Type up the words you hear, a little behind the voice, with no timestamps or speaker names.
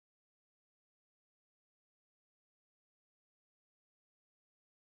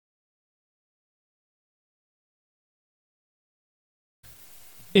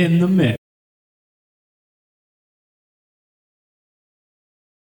In the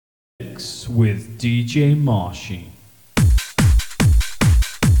mix with DJ Marshy.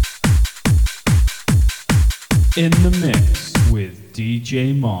 In the mix with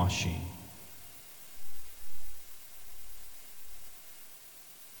DJ Marshy.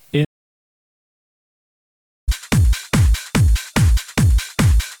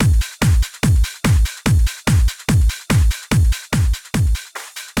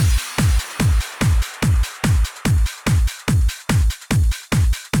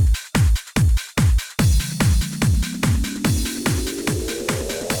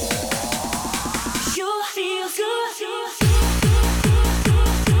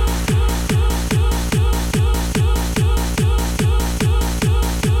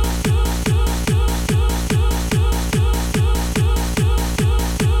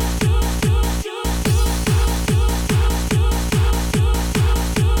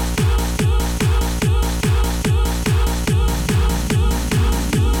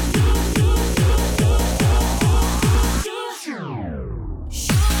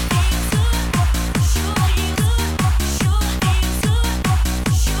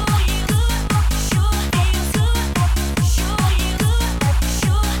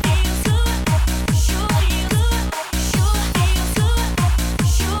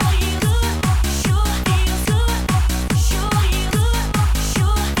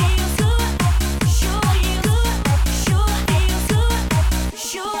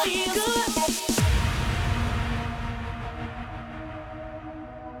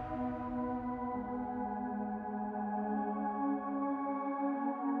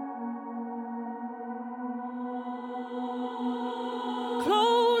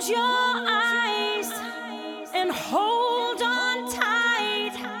 Close your eyes and hold on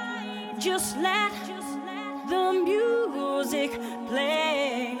tight. Just let the music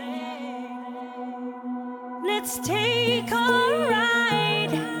play. Let's take a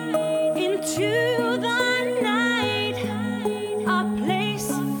ride into the night, a place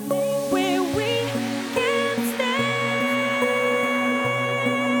where we can stay.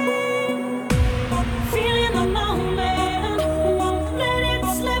 Feeling the moment, won't let it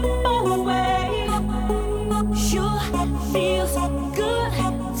slip away. Sure feels good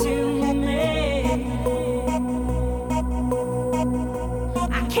to me.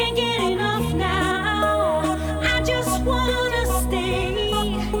 I can't get enough now. I just wanna stay.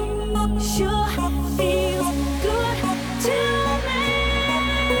 Sure feels good to me.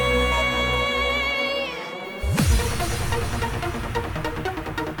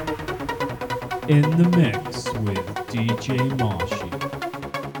 In the mix with DJ Marshy.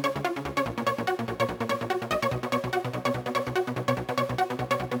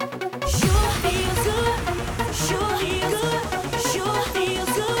 Sure feels good. Sure feels good. Sure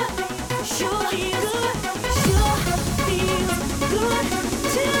feels good. Sure feels good. Sure feels good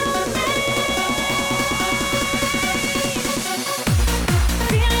to me.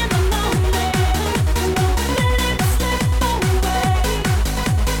 Feeling the moment, won't let it slip away.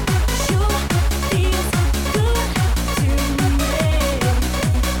 Sure feels good to me.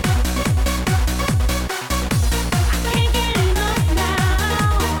 I can't get enough now.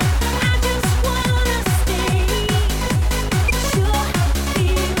 I just wanna stay. Sure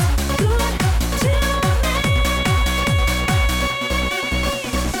feels good to me.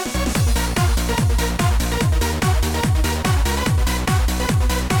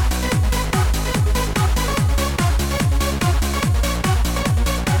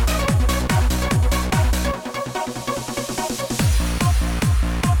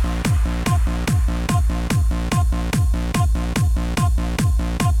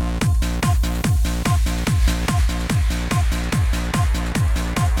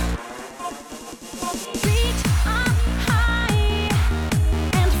 Reach up high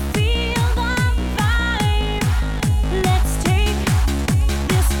and feel the vibe. Let's take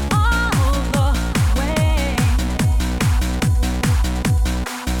this all the way.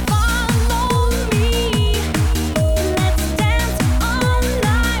 Follow me. Let's dance all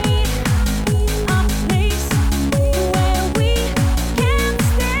night. A place where we can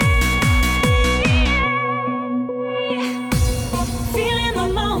stay. Feeling the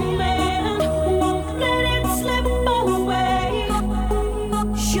moment, won't let it slip away.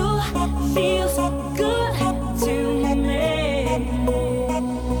 Sure feels good to me.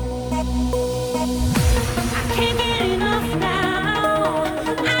 I can't get enough now.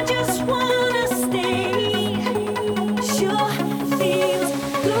 I just wanna stay. Sure feels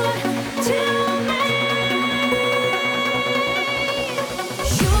good to me.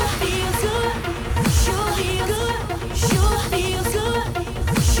 Sure feels good. Sure feels good. Sure feels good.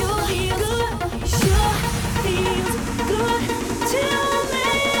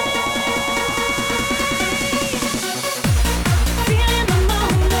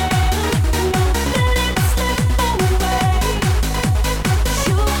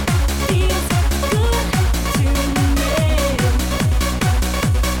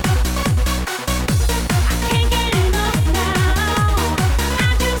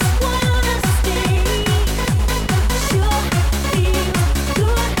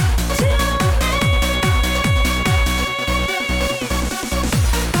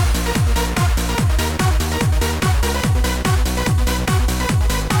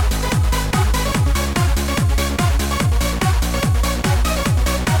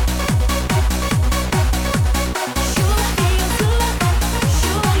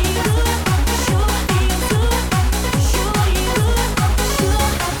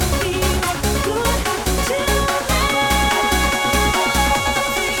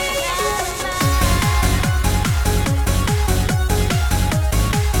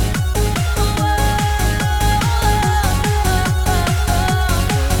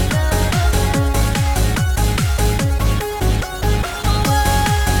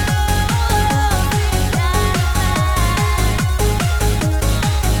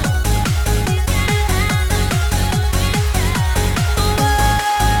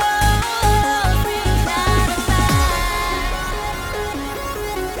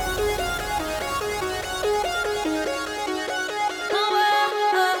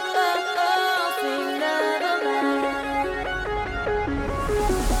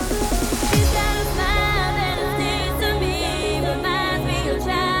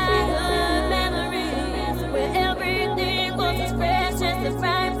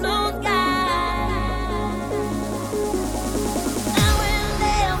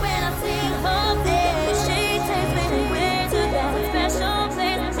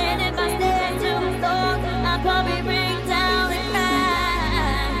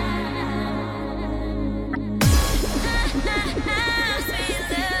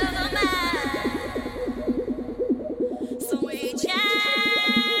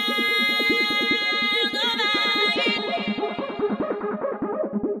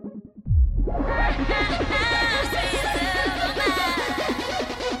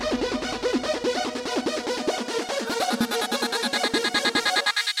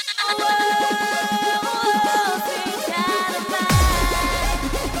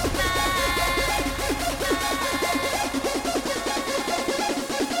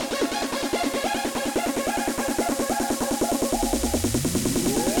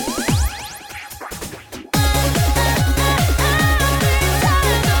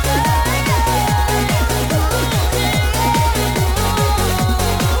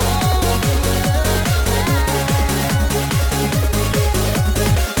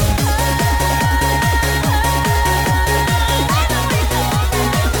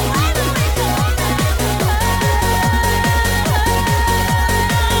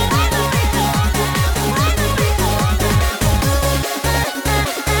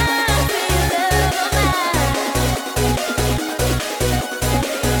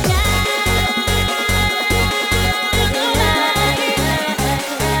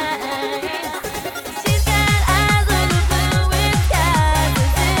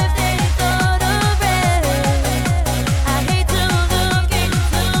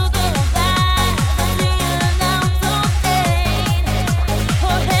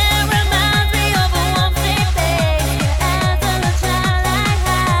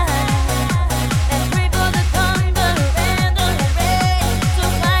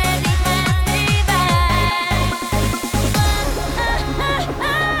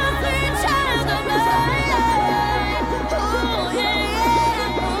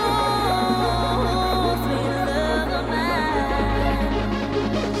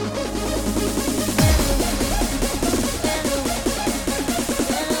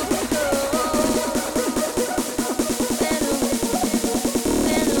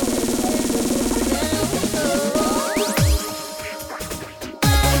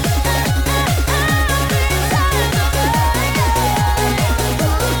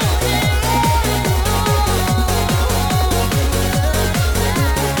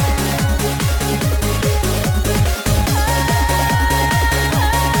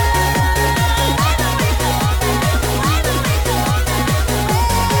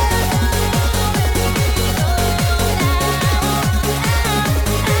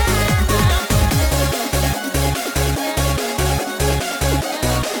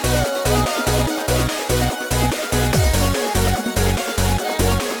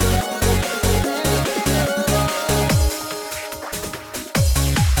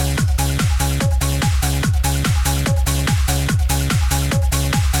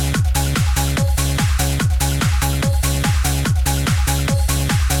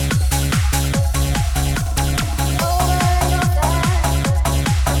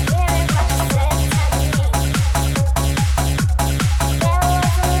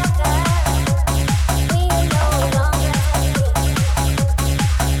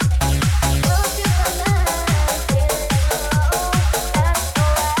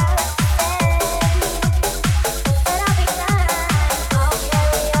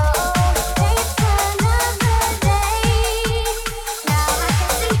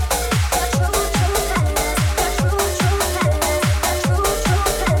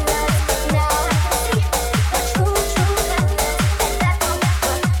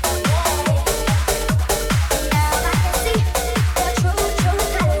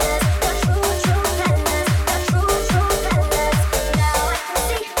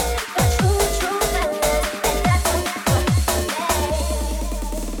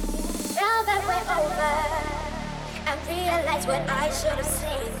 That's what I should have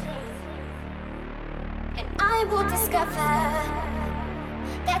seen. And I will discover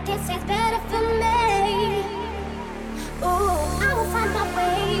that this is better for me. Ooh, I will find my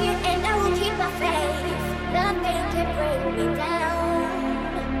way and I will keep my faith. Nothing can bring me down.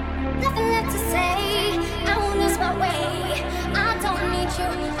 Nothing left to say. I won't lose my way. I don't need you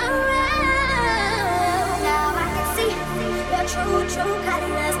around. Now I can see your true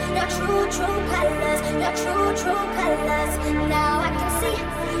colors. Your true colors. Your true colors. Now I can see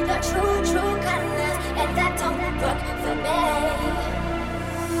your true colors, and that don't work for me.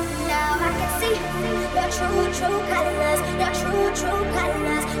 Now I can see your true colors, your true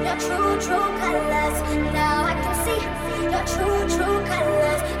colors, your true colors. Now I can see your true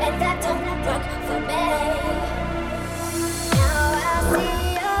colors, and that don't work for me. Now I see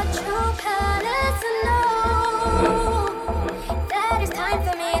your true colors and know that it's time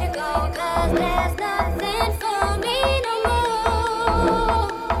for me to go, 'cause there's nothing for me no more.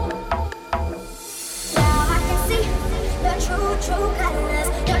 Now I can see your true colors,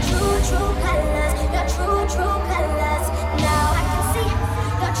 your true colors, your true colors. Now I can see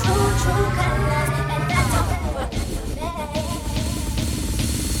your true colors, and that don't work for me.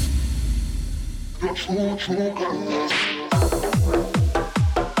 Your true colors.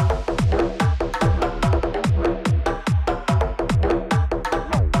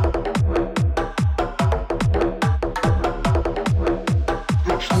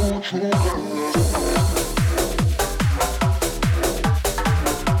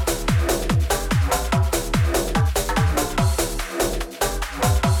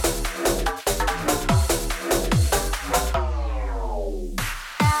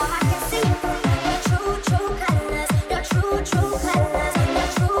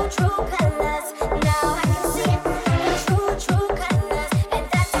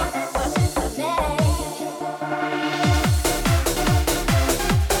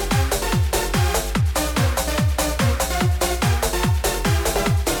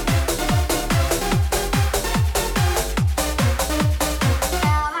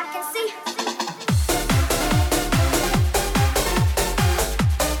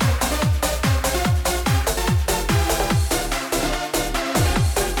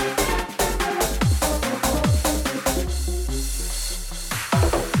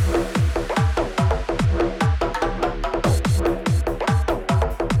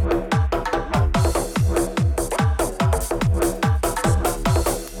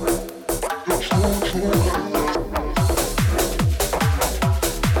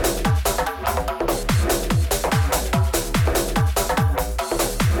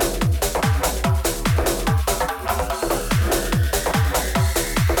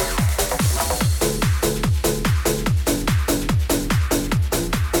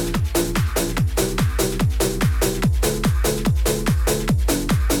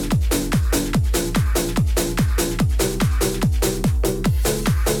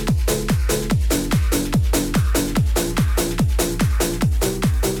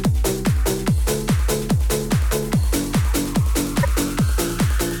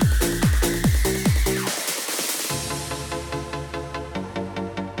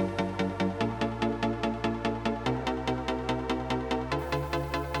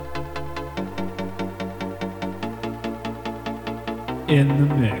 In the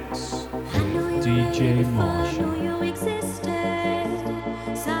mix with DJ Marshall.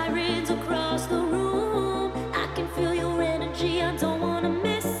 Sirens across the room. I can feel your energy. I don't wanna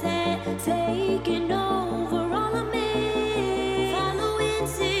miss it. Taking over all of me. Following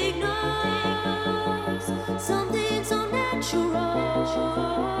signals. Something so natural.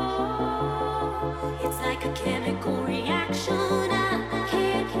 It's like a chemical reaction. I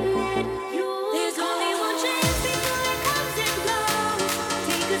can't let you. There's only one chance before it comes and goes.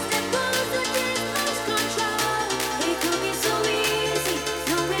 Take a step closer, get lost control. It could be so easy,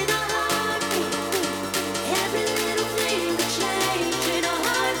 knowing a heartbeat. Every little thing could change in a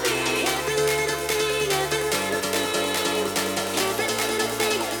heartbeat. Every little thing, every little thing. Every little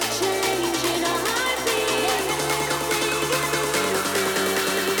thing could change in a heartbeat. Every little thing, every little thing.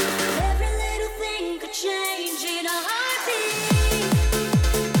 Every little thing could change in a heartbeat.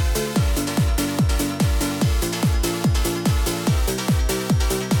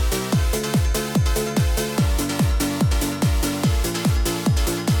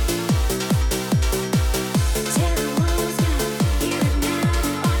 Tear the walls down, hear it now.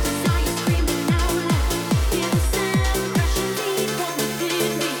 Our desire screaming out loud. Hear the sound crashing deep from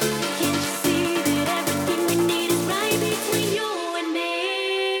within me. Can't you see that everything we need is right between you and me?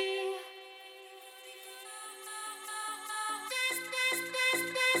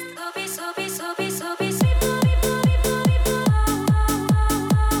 So be, so be, so be, so be, sweet,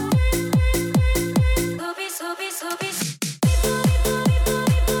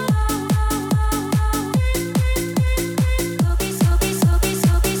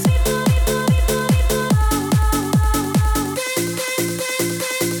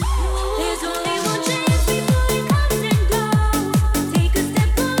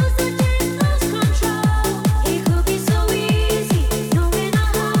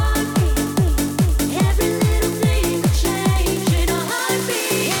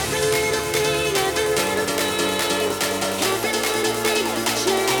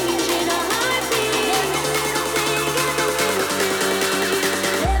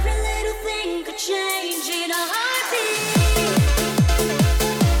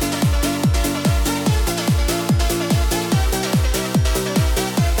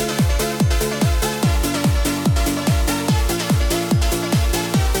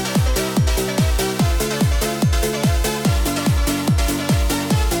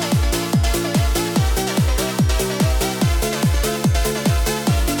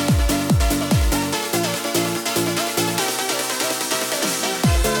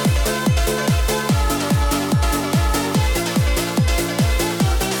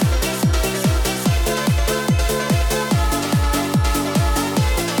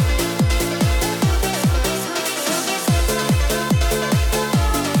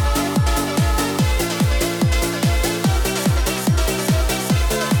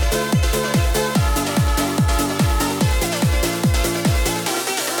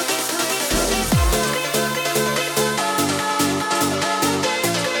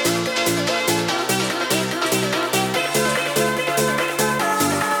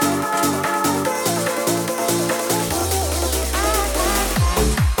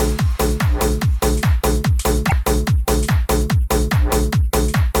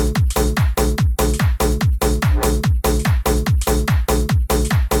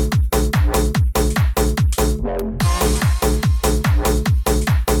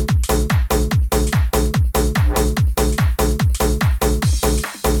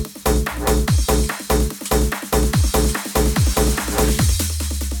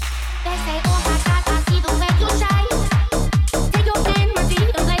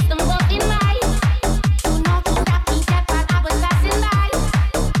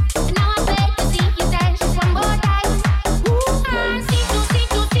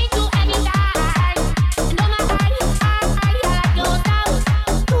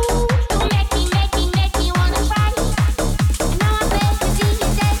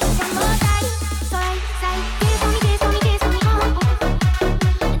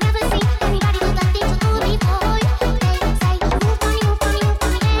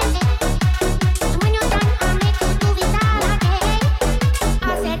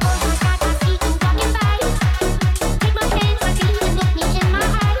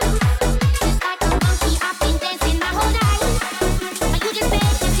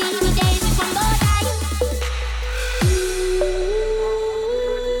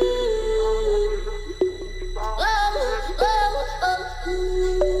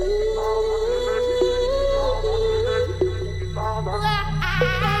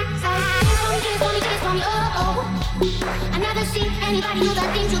 anybody do the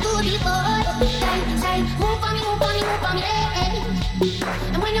things you do before. Say, move for me, move for me, move for me,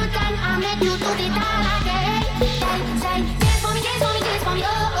 And when you're done, I'll make you do the that again. Say, dance for me, dance for me, dance for me,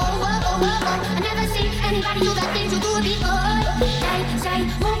 I never seen anybody do the things you do before. Say,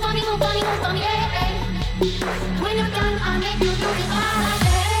 move for me, move for me, move for me, When you're done, I'll make you do the that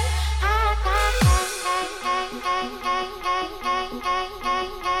again.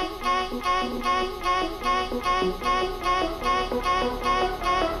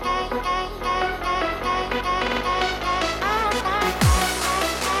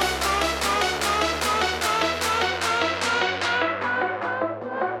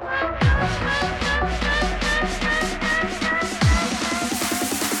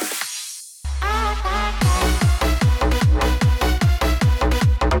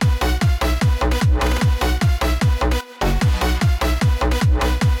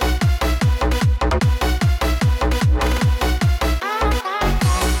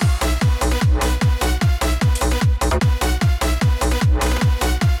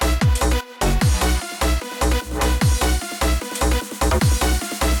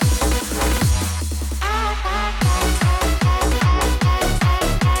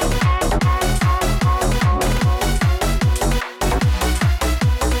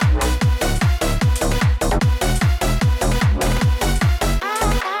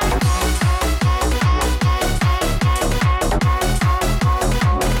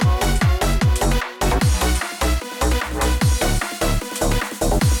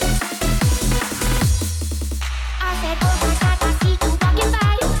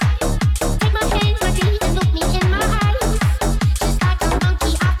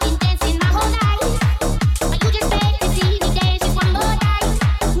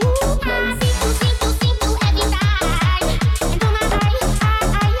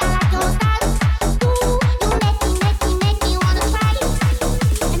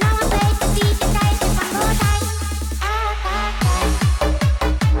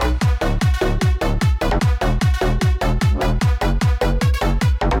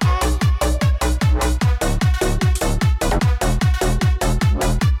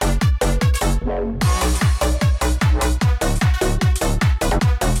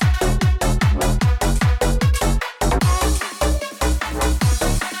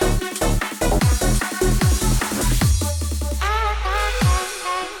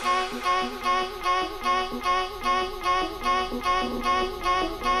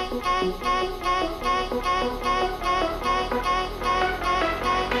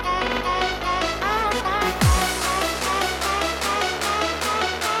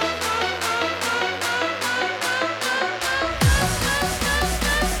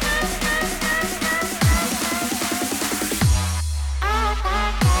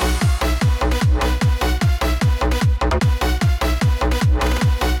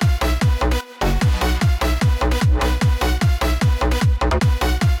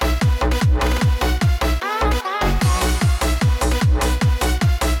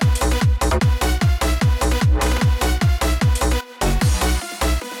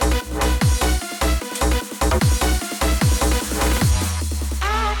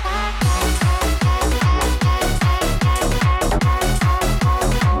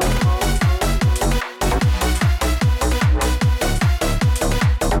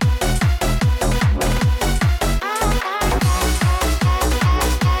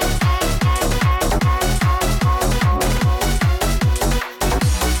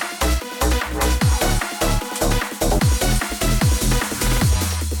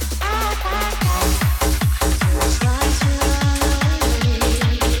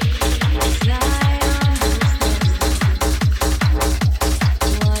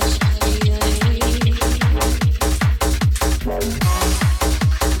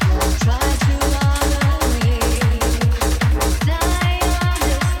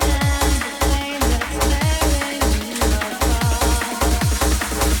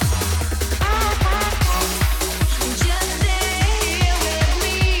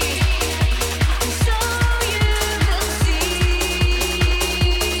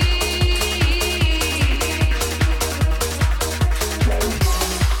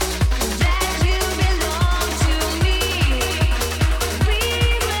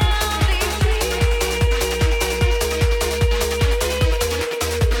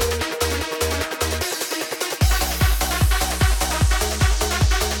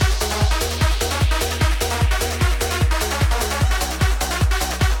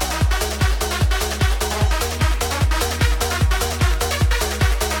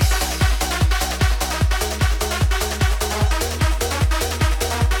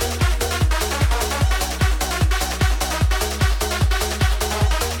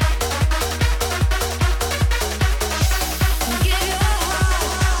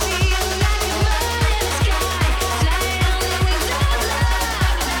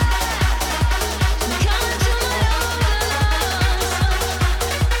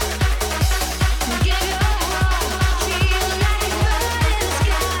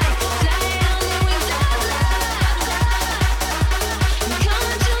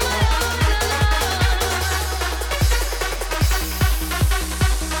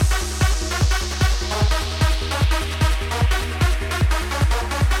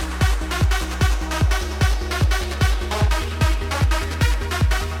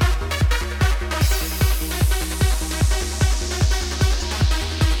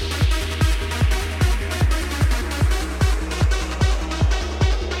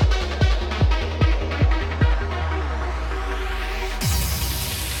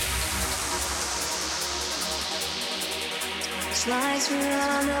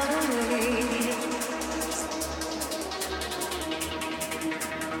 run away.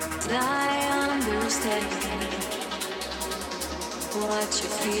 I understand what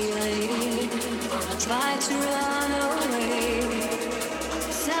you're feeling. Try to run away.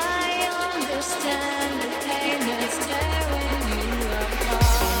 I understand the pain that's tearing you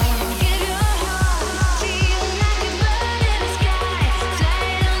apart. Give your heart, feel like a bird in the sky,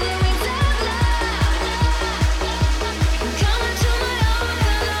 flying on the wings of love. Come into my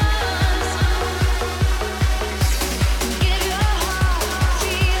arms. Give your heart,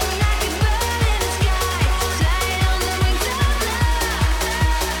 feel like a bird in the sky, flying on the wings of love.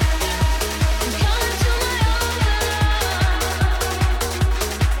 Come into my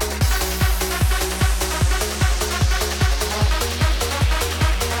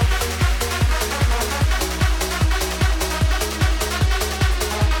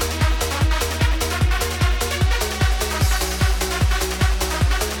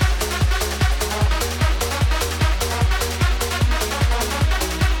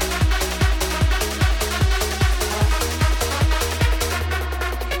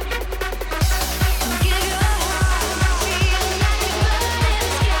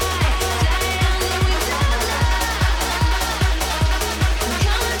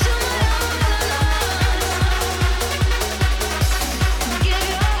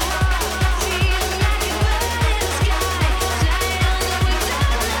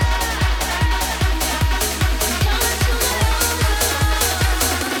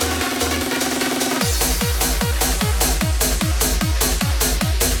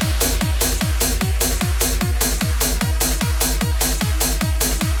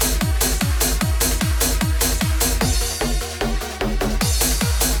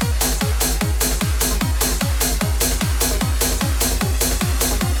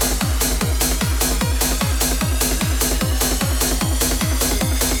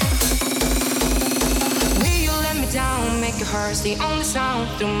the only sound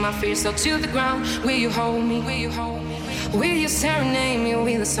through my fears fell to the ground. Will you hold me? Will you hold me? Will you serenade me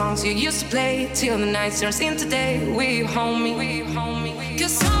with the songs you used to play till the night turns into day? Will you hold me? Will you hold me?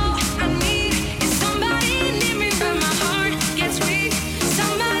 'Cause all I need is somebody near me where my heart gets weak.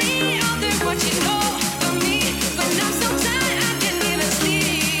 Somebody out there watching over me when I'm so tired I can't even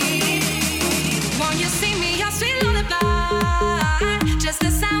sleep. Won't you sing me a sweet lullaby? Just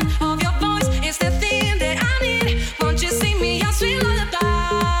the sound of your voice is the thing that I need. Won't you sing me a sweet lullaby?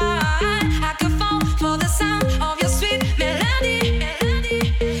 I could fall for the sound of your sweet melody.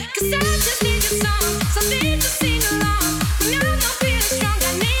 'Cause I just need your song, something to sing along. When I'm not feeling strong,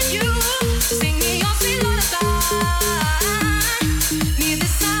 I need you to sing me your sweet lullaby. Need the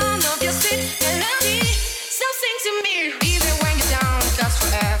sound of your sweet melody. So sing to me. Even when you're down, that's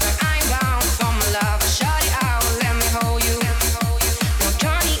forever. I'm bound for my love. Shut it out, let me hold you. No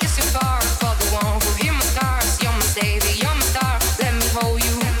journey is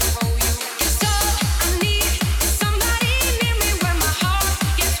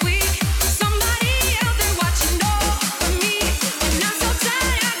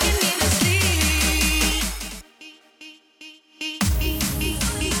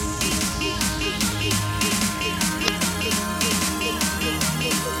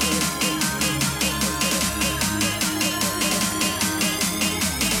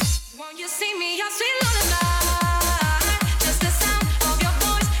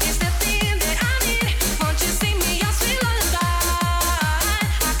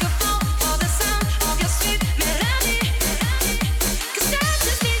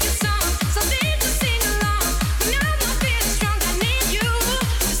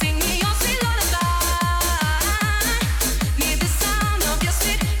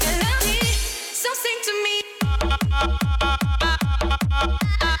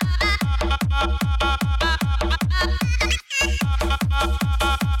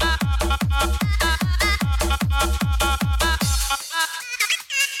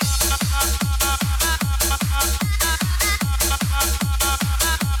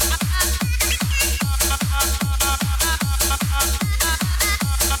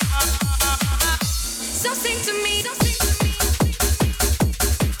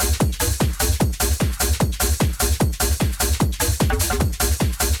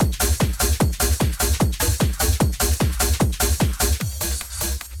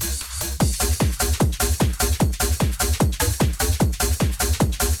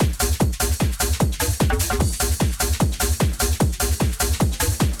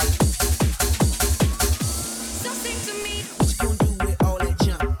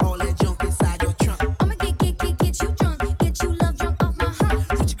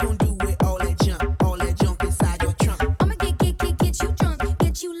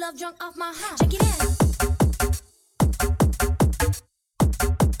love drunk off my heart. Check it out.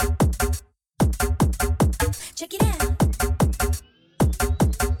 Check it out.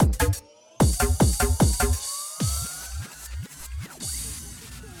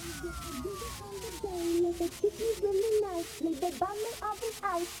 They treat me really nicely. They buy me all these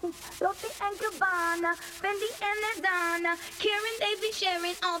ices, Dolce and Gabbana, Fendi and Adana. Karen, they be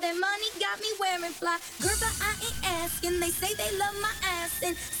sharing all their money, got me wearing fly. Girl, but I ain't asking. They say they love my ass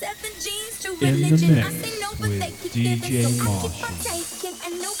and 7 jeans to In the religion. I mix say no, but they with keep DJ giving, so I keep on Marshall. taking.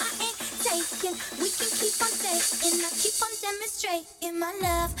 And no, I ain't taking. We can keep on taking. I keep on demonstrating my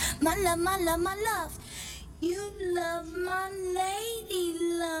love, my love, my love, my love. You love my lady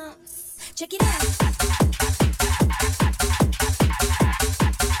lumps. Check it out.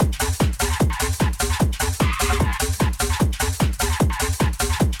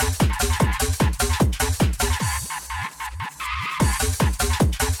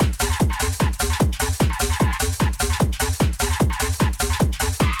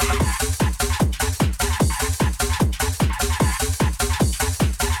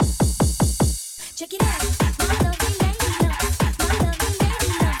 Check it out, my lovely lady lumps, my lovely lady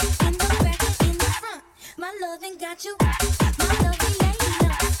lumps, in the back and in the front. My loving got you, my lovely lady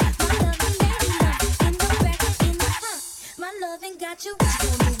lumps, my lovely lady lumps, in the back and in the front. My loving got you.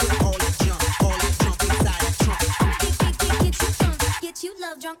 All that junk inside that trunk. Get you drunk, get you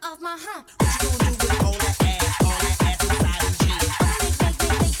love drunk off my hump. What you gonna do with all that ass inside them jeans?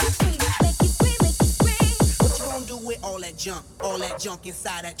 Make you scream, make you scream, make you scream. What you gonna do with all that junk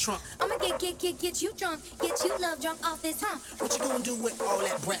inside that trunk? I'ma get you drunk, get you love drunk off this hump. What you gonna do with all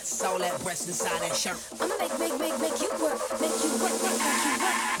that breasts inside that shirt? I'ma make you work, make you work, make you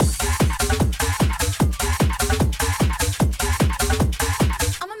work.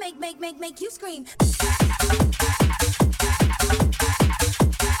 I'ma make you scream.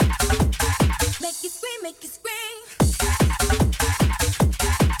 Make you scream, make you scream.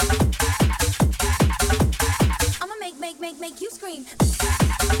 I'ma make you scream.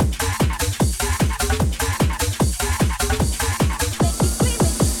 Make you scream,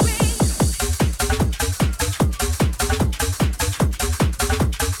 make you scream.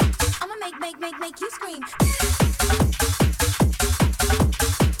 I'ma make you scream.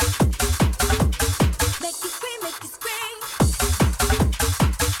 Make you scream, make you scream.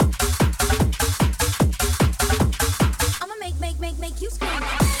 I'ma make you scream.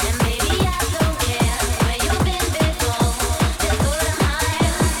 And baby, I don't care where you've been before. Just go to my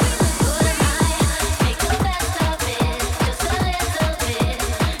make the best of it, just a little bit.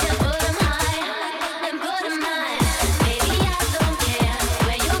 Just put 'em high and put 'em high. Baby, I don't care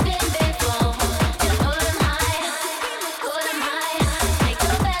where you've been before. Just put 'em high, make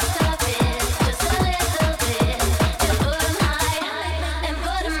the best of it, just a little bit. Just put 'em high and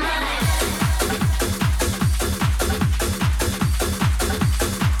put 'em high.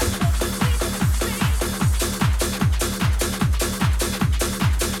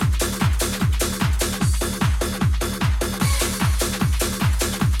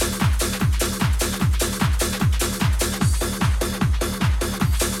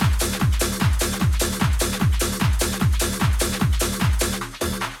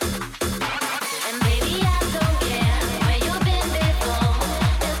 And baby, I don't care where you've been before.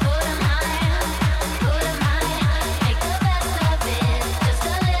 Just put 'em high, make the best of it, just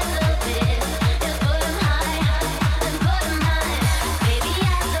a little bit. Just put 'em high and put 'em high. Baby,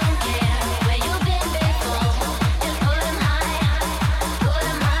 I don't care where you've been before. Just put 'em high,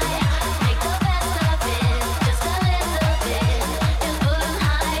 make the best of it, just a little bit. Just put 'em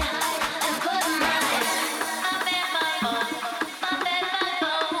high and put 'em high. I'm in my phone, I'm in my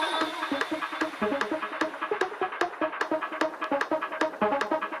phone.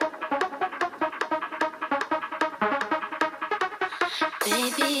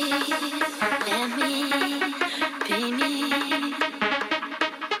 Baby, let me be me.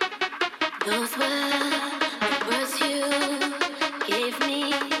 Those were the words you gave me.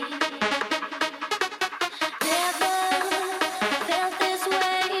 Never felt this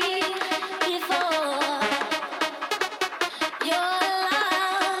way before. Your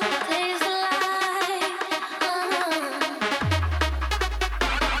love tastes like,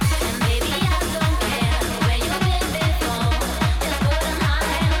 And baby, I don't care where you've been before. Just put 'em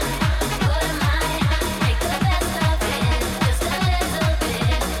high,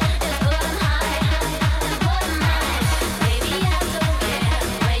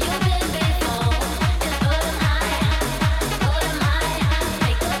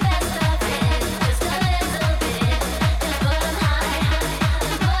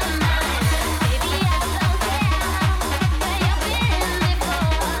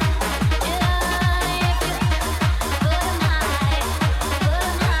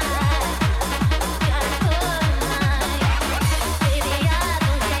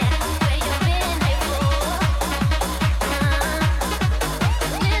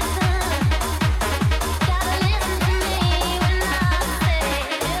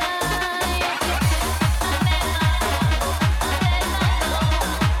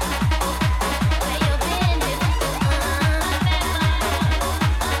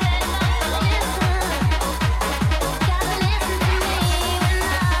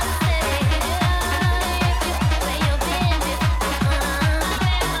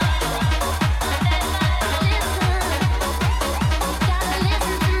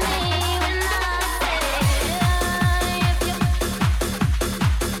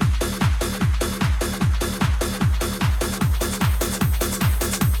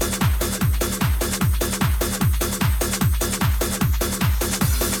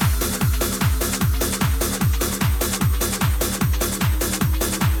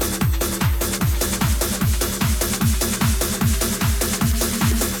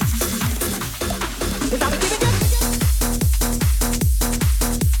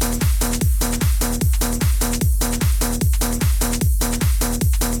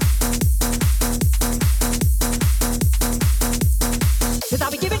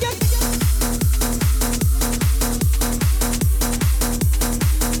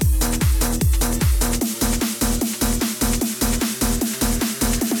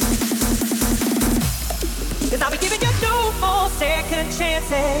 second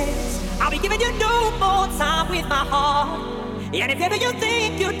chances. I'll be giving you no more time with my heart. And if ever you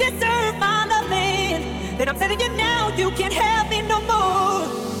think you deserve my loving, then I'm telling you now you can't have me no more.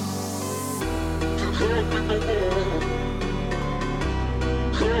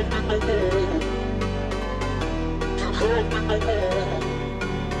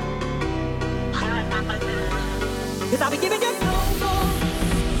 Cause I'll be giving you no more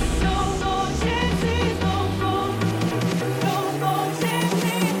chances, no more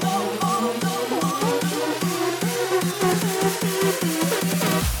chances, no more.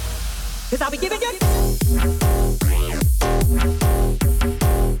 Cause I'll be giving you.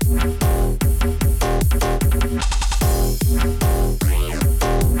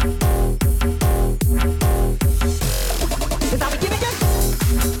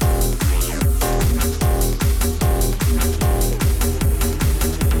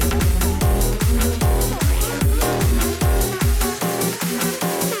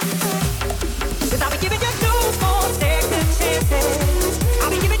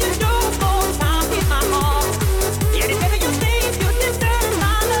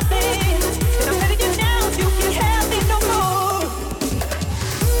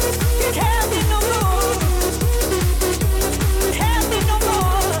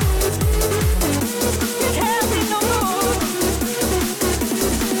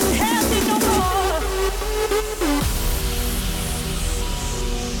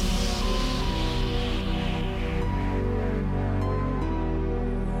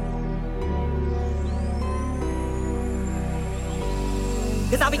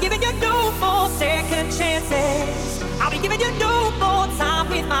 Cause I'll be giving you no more second chances. I'll be giving you no more time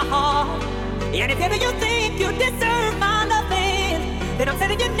with my heart. And if ever you think you deserve my loving, then I'm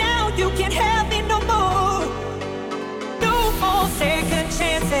telling you now you can't have me no more. No more second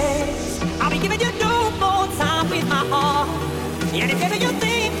chances. I'll be giving you no more time with my heart. And if ever you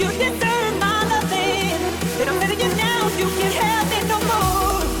think you deserve my loving, then I'm telling you now you can't have me no more.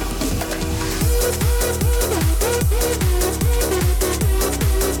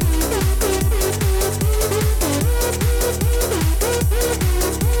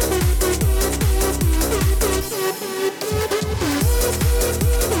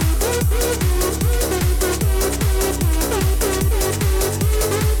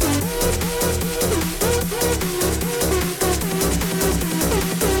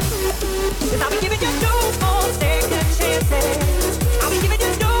 Cause I'll be giving you no more second chances. I'll be giving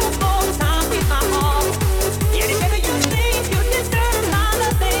you no more time with my heart. And if ever you think you deserve my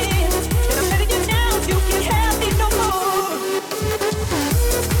loving, then I'm telling you now you can't have me no more.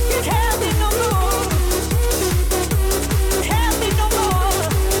 Can't have me no more. Can't have me no more.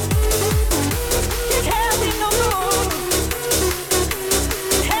 Can't have me no more.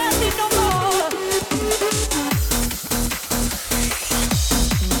 Can't have me no more.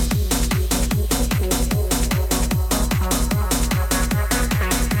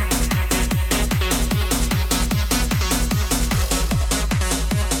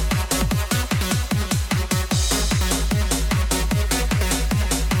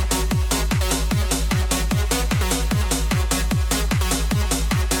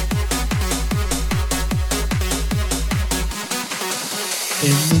 In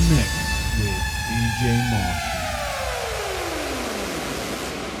the mix with DJ Moshi.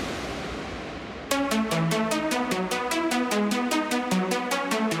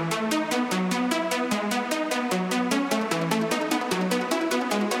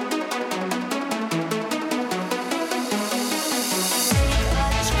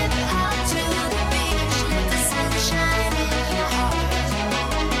 Trip out to the beach, let the sun shine in your heart.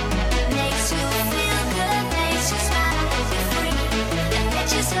 Makes you feel good, makes you smile, you're free, and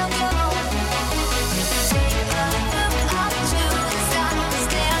makes you so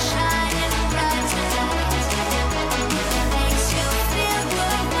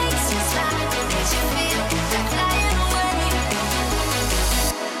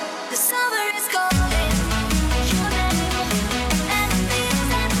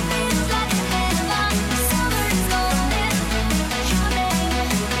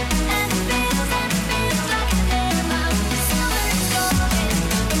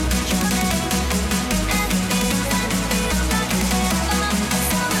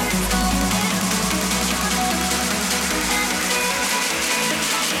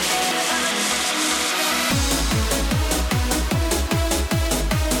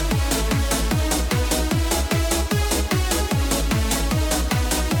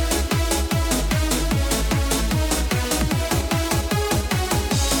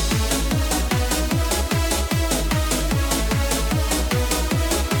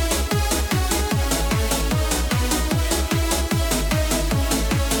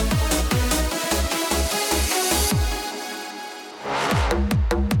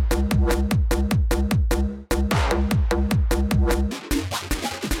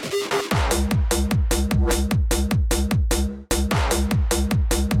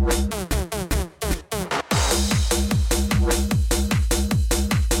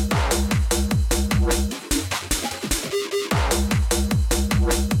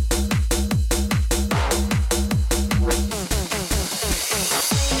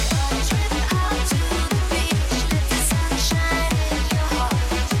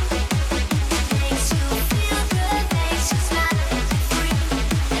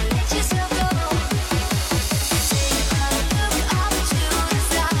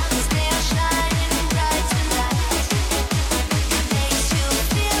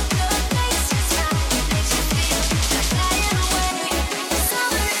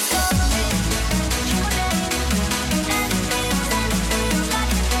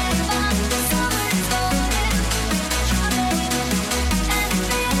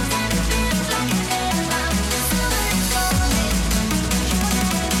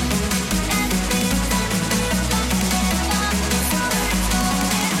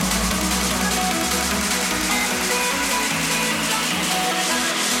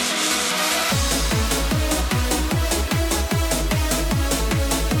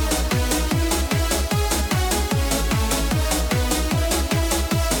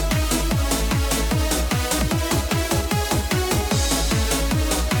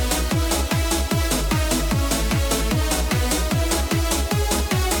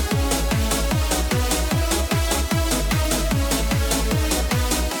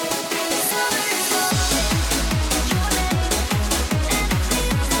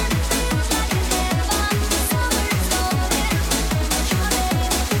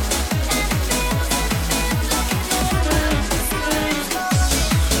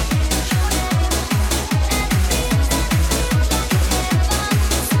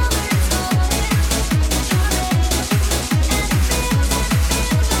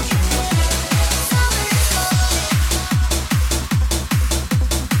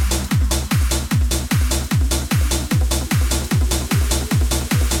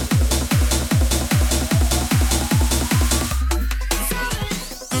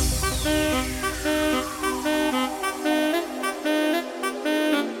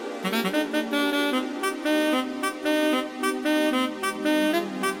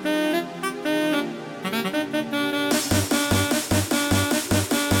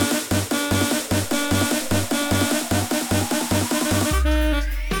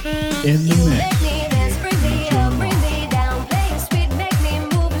In the You mix. make me dance, bring me up, bring me down, playing sweet, make me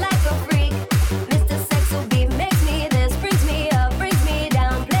move like a freak. Mr. Sexual beat makes me dance, brings me up, brings me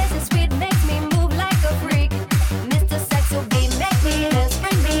down, plays it sweet, makes me move like a freak. Mr. Sexual beat makes me dance,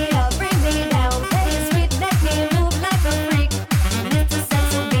 bring me up, bring me down, playing sweet, makes me move like a freak. Mr.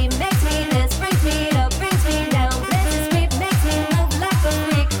 Sexual beat makes me dance, brings me up, brings me down, plays it sweet, makes me move like a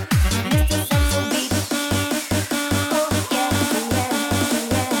freak. Mr. Sexual beat. Oh yeah,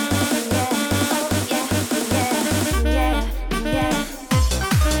 yeah, yeah, yeah, oh yeah, yeah, yeah, yeah.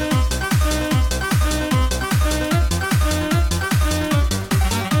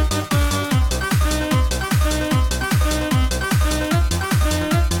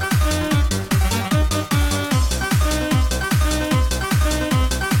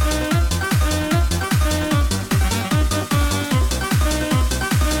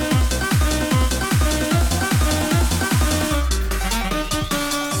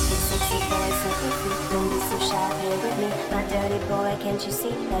 Sexy boy, set me free. Don't be so shy, play with me. My dirty boy, can't you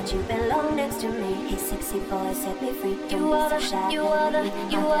see that you belong next to me? Hey, sexy boy, set me free. Don't You are be the, so shy, you play are the, with me.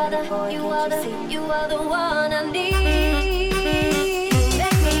 you My are the, dirty boy, you can't are you the, see? you are the one I need. You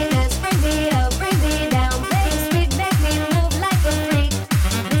make me dance, bring me up, bring me down, playing sweet, make me move like a freak.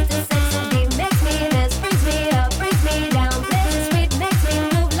 Mr. Sexual beat makes me dance, brings me up, brings me down, plays sweet, makes me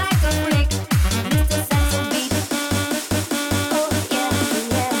move like a freak. Mr. Sexual beat. Oh yeah,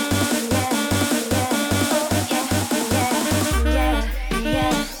 yeah, yeah, yeah, oh yeah, yeah, yeah,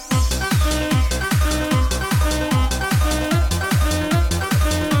 yeah.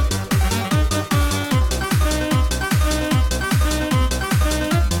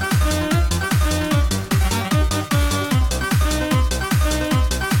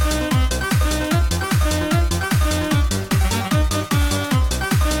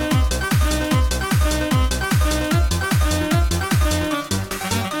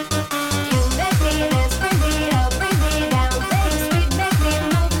 You make me dance, bring me up, bring me down, playing sweet, make me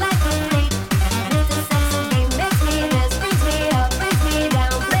move like a freak. Mr. Sexual beat makes me dance, brings me up, brings me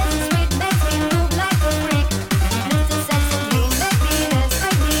down, plays sweet, makes me move like a freak. Mr. Sexual beat make me dance,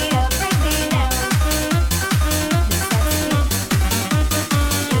 bring me up, bring me down. Mr. Sexual beat,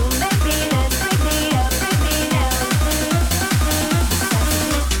 you make me dance, bring me up, bring me down.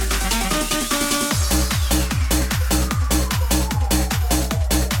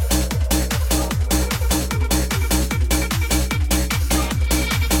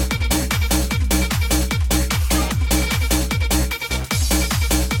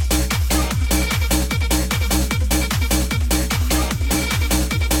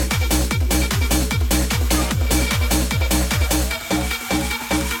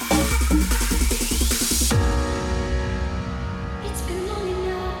 It's been long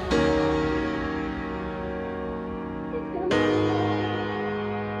enough. It's been long enough.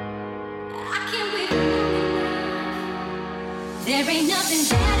 I can't wait long enough. There ain't nothing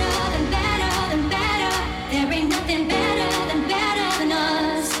better than better than better. There ain't nothing better than better than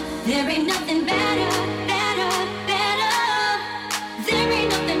us. There ain't nothing better, better, better. There ain't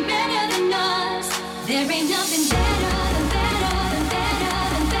nothing better than us. There ain't nothing better than better than better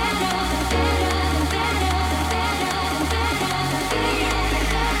than better than better than better than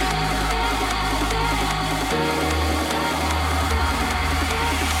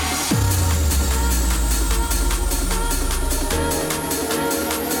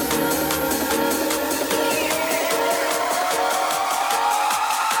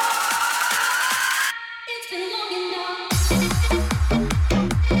It's been long enough.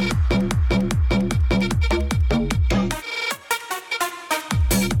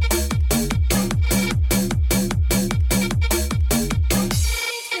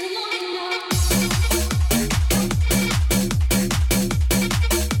 It's been long enough.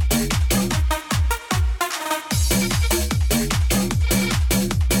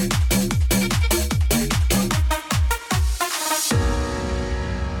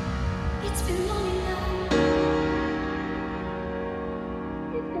 It's been long enough. It's been long enough.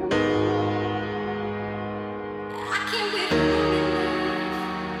 I can't wait long enough.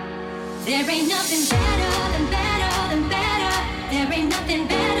 There ain't nothing better than better than better. There ain't nothing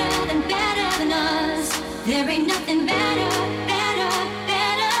better than better than us. There ain't nothing better, better,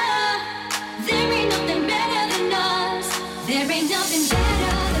 better. There ain't nothing better than us. There ain't nothing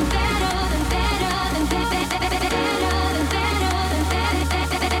better than better than better than better than better than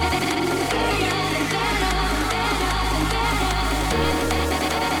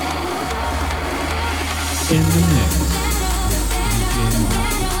In the mix. DJ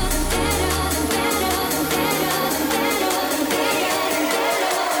Marshall.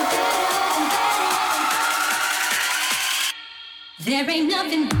 There ain't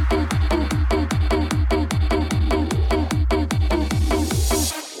nothing.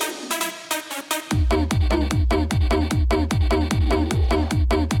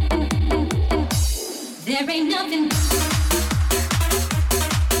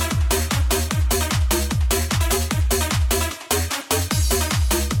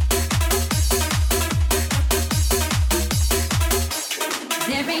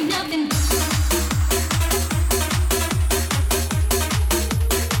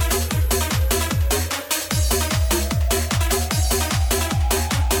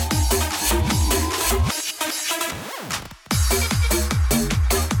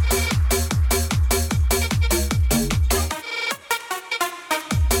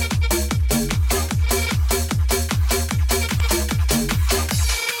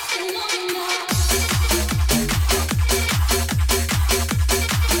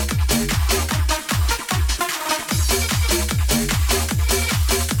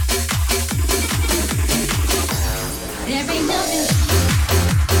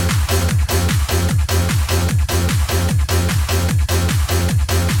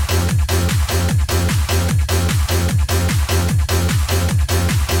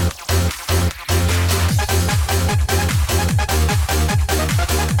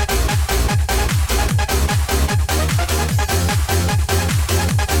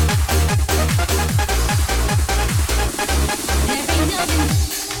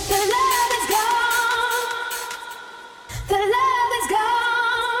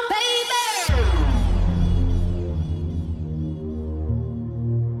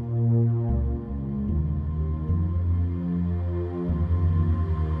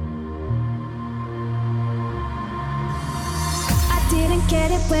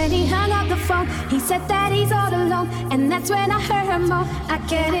 when he hung up the phone. He said that he's all alone, and that's when I heard her moan. I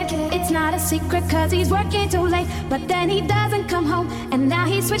get it, it's not a secret, cause he's working too late. But then he doesn't come home, and now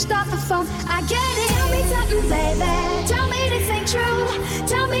he switched off the phone. I get it. Tell me something, baby. Tell me this ain't true.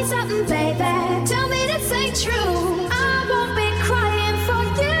 Tell me something, baby. Tell me this ain't true. I won't be crying for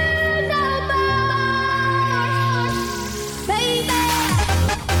you no more, baby.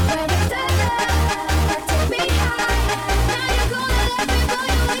 Where the desert took me high. Now you're gonna let me go.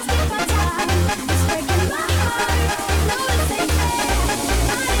 You're wasting my time. It's breaking my heart. No, this ain't fair.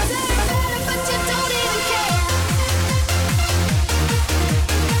 I deserve better, but you don't even care.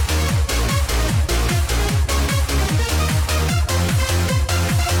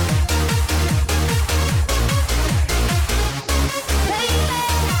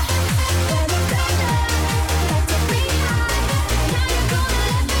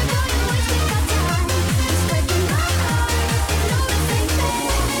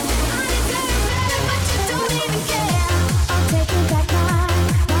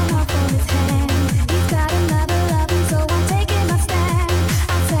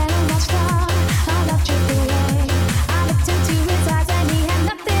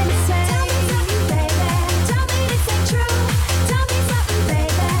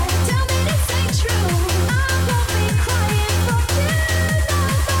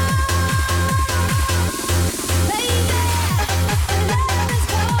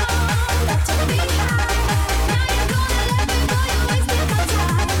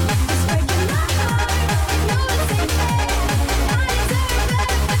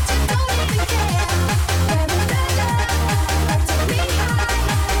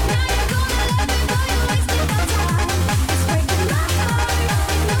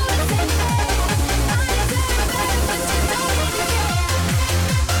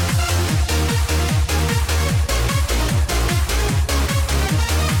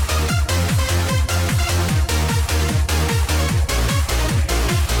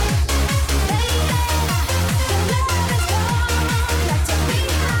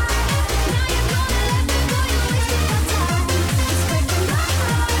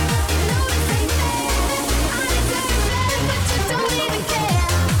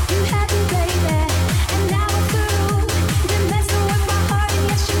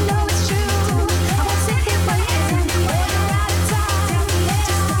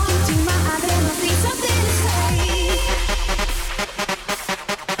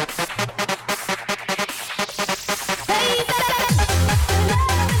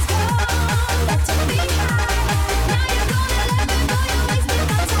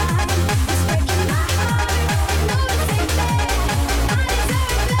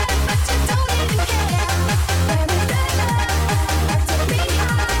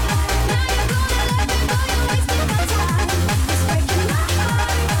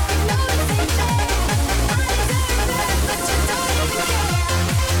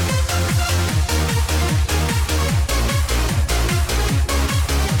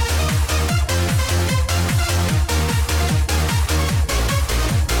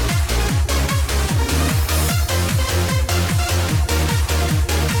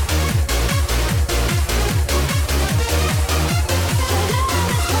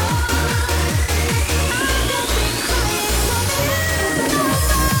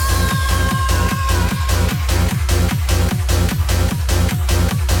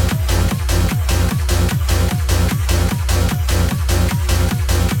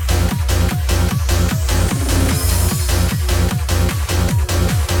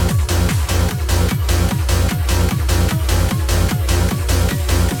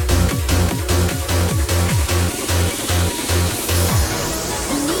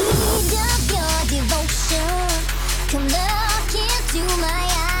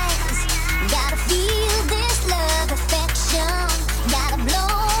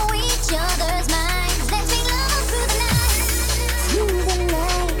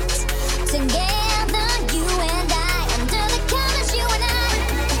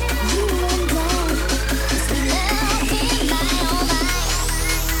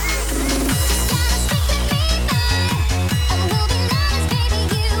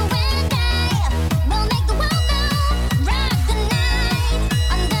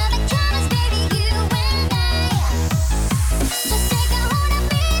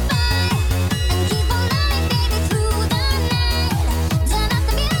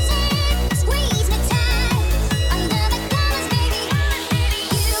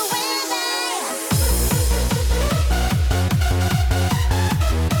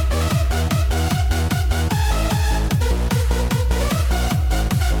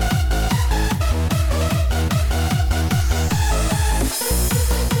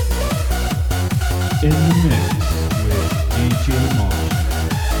 In the mix